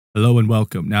Hello and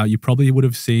welcome. Now, you probably would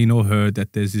have seen or heard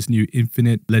that there's this new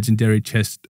infinite legendary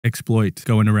chest exploit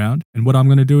going around. And what I'm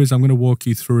going to do is I'm going to walk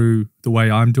you through the way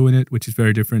I'm doing it, which is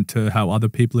very different to how other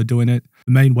people are doing it.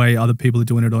 The main way other people are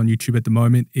doing it on YouTube at the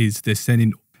moment is they're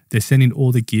sending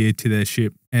all the gear to their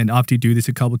ship. And after you do this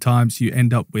a couple of times, you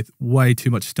end up with way too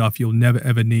much stuff you'll never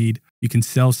ever need. You can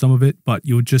sell some of it, but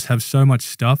you'll just have so much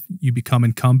stuff, you become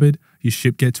encumbered, your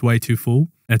ship gets way too full.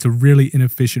 That's a really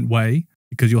inefficient way,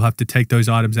 because you'll have to take those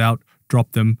items out,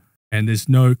 drop them, and there's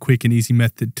no quick and easy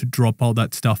method to drop all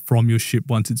that stuff from your ship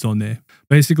once it's on there.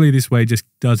 Basically, this way just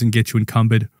doesn't get you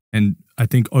encumbered, and I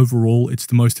think overall it's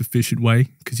the most efficient way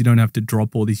because you don't have to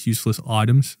drop all these useless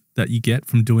items that you get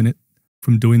from doing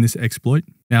this exploit.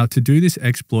 Now, to do this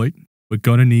exploit, we're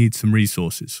going to need some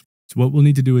resources. So what we'll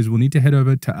need to do is we'll need to head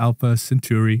over to Alpha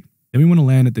Centauri. Then we want to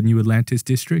land at the New Atlantis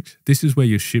district. This is where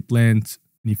your ship lands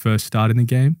when you first start in the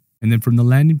game. And then from the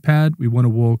landing pad, we want to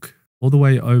walk all the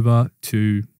way over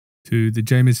to the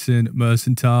Jameson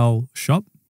Mercantile shop.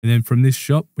 And then from this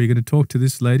shop, we're going to talk to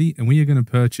this lady and we are going to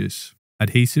purchase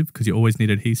adhesive, because you always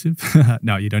need adhesive.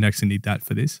 No, you don't actually need that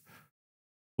for this.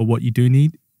 But what you do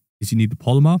need is you need the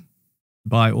polymer,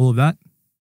 buy all of that.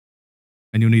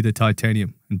 And you'll need the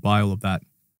titanium and buy all of that.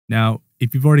 Now,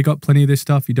 if you've already got plenty of this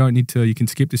stuff, you can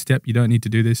skip this step. You don't need to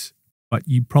do this. But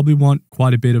you probably want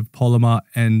quite a bit of polymer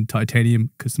and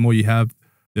titanium, because the more you have,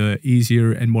 the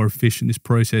easier and more efficient this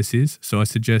process is. So I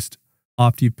suggest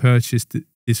after you've purchased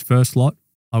this first lot,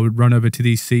 I would run over to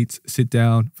these seats, sit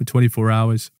down for 24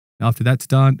 hours. After that's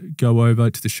done, go over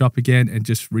to the shop again and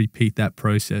just repeat that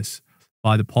process.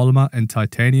 Buy the polymer and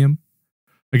titanium.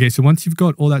 Okay, so once you've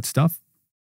got all that stuff,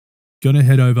 you're going to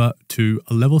head over to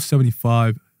a level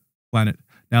 75 planet.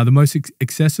 Now, the most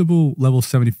accessible level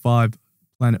 75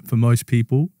 planet for most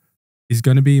people is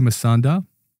going to be Masanda,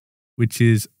 which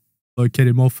is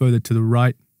located more further to the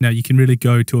right. Now, you can really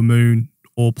go to a moon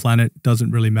or planet, doesn't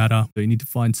really matter. So you need to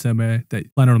find somewhere,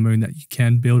 planet or moon, that you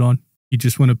can build on. You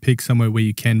just want to pick somewhere where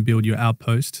you can build your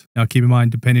outpost. Now, keep in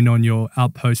mind, depending on your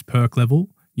outpost perk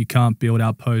level, you can't build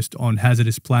outpost on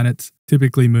hazardous planets.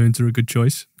 Typically, moons are a good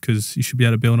choice because you should be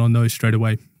able to build on those straight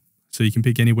away. So you can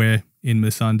pick anywhere in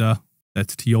Masanda.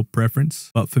 That's to your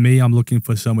preference. But for me, I'm looking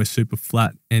for somewhere super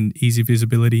flat and easy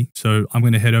visibility. So I'm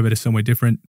going to head over to somewhere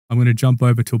different. I'm going to jump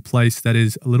over to a place that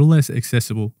is a little less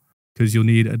accessible, because you'll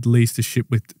need at least a ship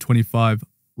with 25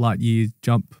 light year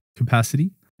jump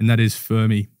capacity, and that is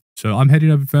Fermi. So I'm heading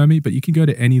over Fermi, but you can go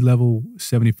to any level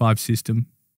 75 system.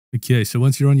 Okay, so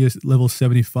once you're on your level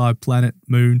 75 planet,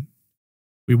 moon,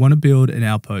 we want to build an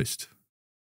outpost.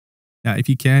 Now, if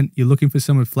you can, you're looking for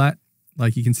somewhere flat,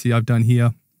 like you can see I've done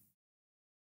here.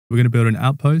 We're going to build an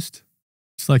outpost,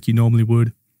 just like you normally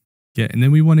would. Yeah, and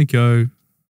then we want to go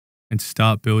and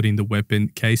start building the weapon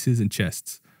cases and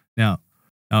chests. Now,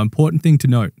 important thing to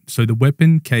note. So the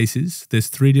weapon cases, there's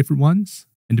 3 different ones.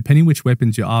 And depending which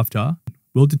weapons you're after,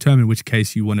 will determine which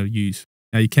case you want to use.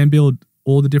 Now, you can build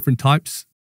all the different types,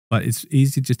 but it's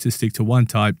easy just to stick to one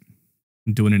type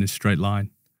and do it in a straight line.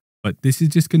 But this is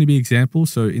just going to be example.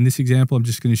 So in this example, I'm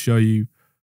just going to show you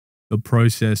the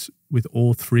process with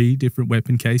all 3 different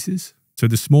weapon cases. So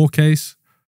the small case,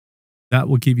 that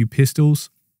will give you pistols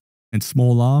and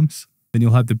small arms. Then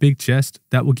you'll have the big chest,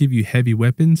 that will give you heavy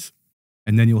weapons.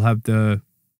 And then you'll have the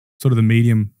sort of the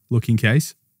medium looking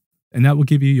case, and that will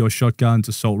give you your shotguns,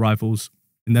 assault rifles,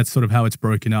 and that's sort of how it's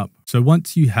broken up. So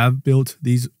once you have built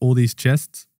all these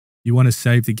chests, you want to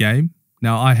save the game.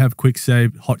 Now, I have quick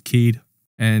save hotkeyed,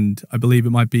 and I believe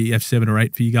it might be F7 or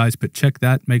 8 for you guys, but check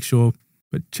that,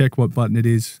 but check what button it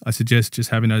is. I suggest just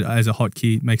having it as a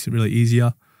hotkey. It makes it really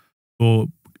easier. For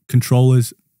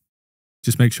controllers,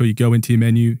 just make sure you go into your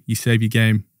menu, you save your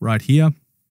game right here.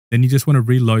 Then you just want to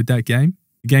reload that game.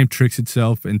 The game tricks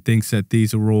itself and thinks that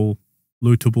these are all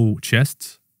lootable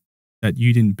chests that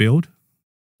you didn't build.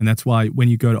 And that's why when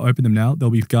you go to open them now,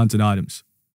 there'll be guns and items.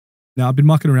 Now, I've been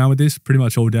mucking around with this pretty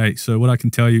much all day. So what I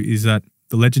can tell you is that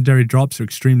the legendary drops are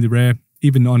extremely rare,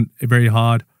 even on a very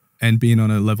hard and being on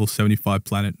a level 75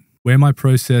 planet. Where my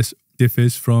process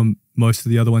differs from most of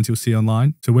the other ones you'll see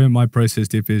online. So where my process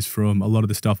differs from a lot of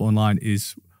the stuff online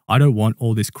is I don't want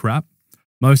all this crap.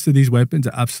 Most of these weapons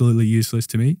are absolutely useless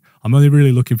to me. I'm only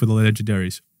really looking for the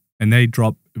legendaries, and they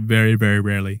drop very, very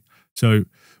rarely. So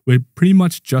we're pretty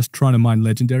much just trying to mine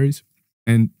legendaries.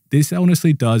 And this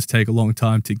honestly does take a long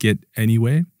time to get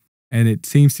anywhere. And it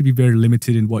seems to be very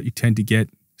limited in what you tend to get.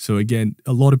 So again,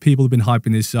 a lot of people have been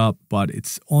hyping this up, but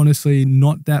it's honestly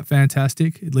not that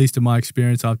fantastic, at least in my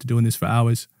experience after doing this for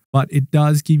hours. But it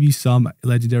does give you some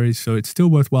legendaries, so it's still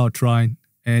worthwhile trying.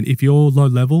 And if you're low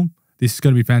level, this is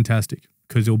going to be fantastic,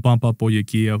 because it'll bump up all your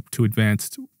gear to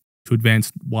advanced to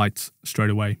advanced whites straight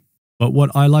away. But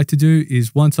what I like to do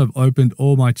is once I've opened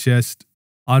all my chests,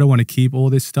 I don't want to keep all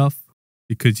this stuff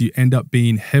because you end up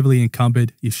being heavily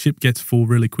encumbered. Your ship gets full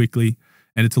really quickly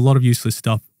and it's a lot of useless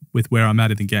stuff with where I'm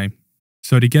at in the game.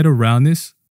 So to get around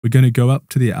this, we're going to go up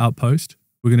to the outpost.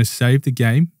 We're going to save the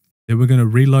game. Then we're going to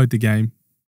reload the game.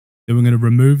 Then we're going to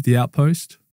remove the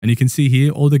outpost. And you can see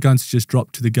here, all the guns just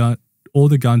drop to the gun. All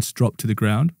the guns drop to the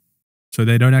ground. So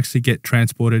they don't actually get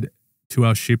transported to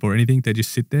our ship or anything. They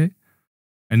just sit there.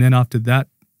 And then after that,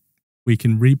 we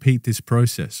can repeat this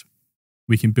process.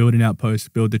 We can build an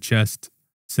outpost, build the chest,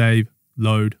 save,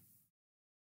 load,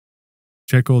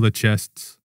 check all the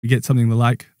chests. We get something we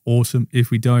like, awesome.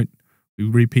 If we don't, we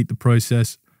repeat the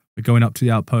process. We're going up to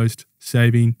the outpost,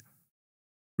 saving,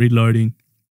 reloading,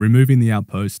 removing the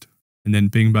outpost, and then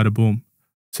bing, bada, boom.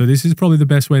 So this is probably the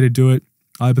best way to do it,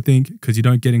 I would think, because you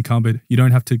don't get encumbered. You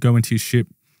don't have to go into your ship,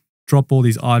 drop all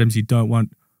these items you don't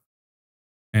want,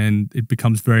 and it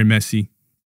becomes very messy.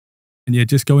 And yeah,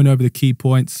 just going over the key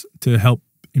points to help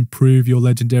improve your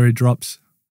legendary drops.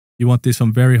 You want this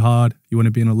on very hard. You want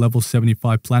to be on a level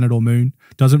 75 planet or moon.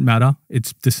 Doesn't matter.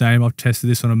 It's the same. I've tested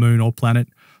this on a moon or planet.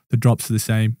 The drops are the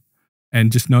same.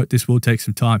 And just note this will take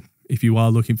some time. If you are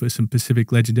looking for some Pacific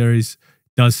legendaries,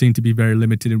 it does seem to be very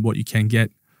limited in what you can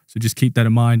get. So just keep that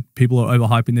in mind. People are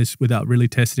overhyping this without really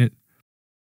testing it.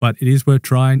 But it is worth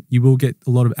trying. You will get a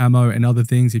lot of ammo and other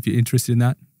things if you're interested in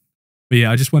that. But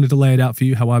yeah, I just wanted to lay it out for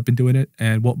you how I've been doing it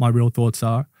and what my real thoughts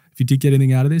are. If you did get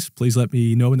anything out of this, please let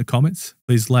me know in the comments.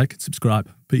 Please like and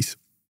subscribe. Peace.